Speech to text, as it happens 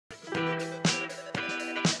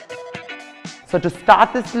So to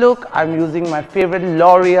start this look, I'm using my favorite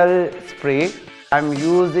L'Oreal spray. I'm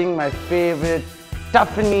using my favorite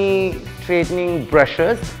Tiffany straightening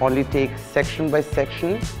brushes. Only take section by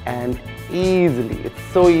section and easily, it's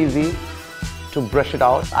so easy to brush it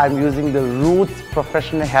out. I'm using the Roots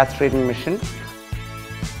professional hair straightening machine.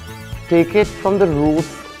 Take it from the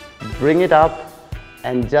roots, bring it up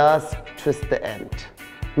and just twist the end.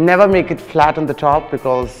 Never make it flat on the top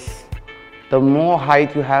because the more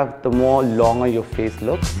height you have, the more longer your face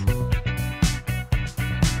looks.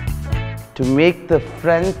 To make the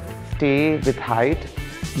front stay with height,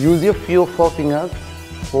 use your few forefingers,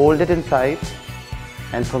 hold it inside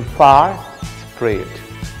and from far, spray it.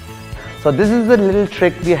 So this is the little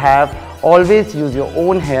trick we have. Always use your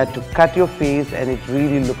own hair to cut your face and it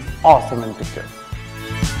really looks awesome in pictures.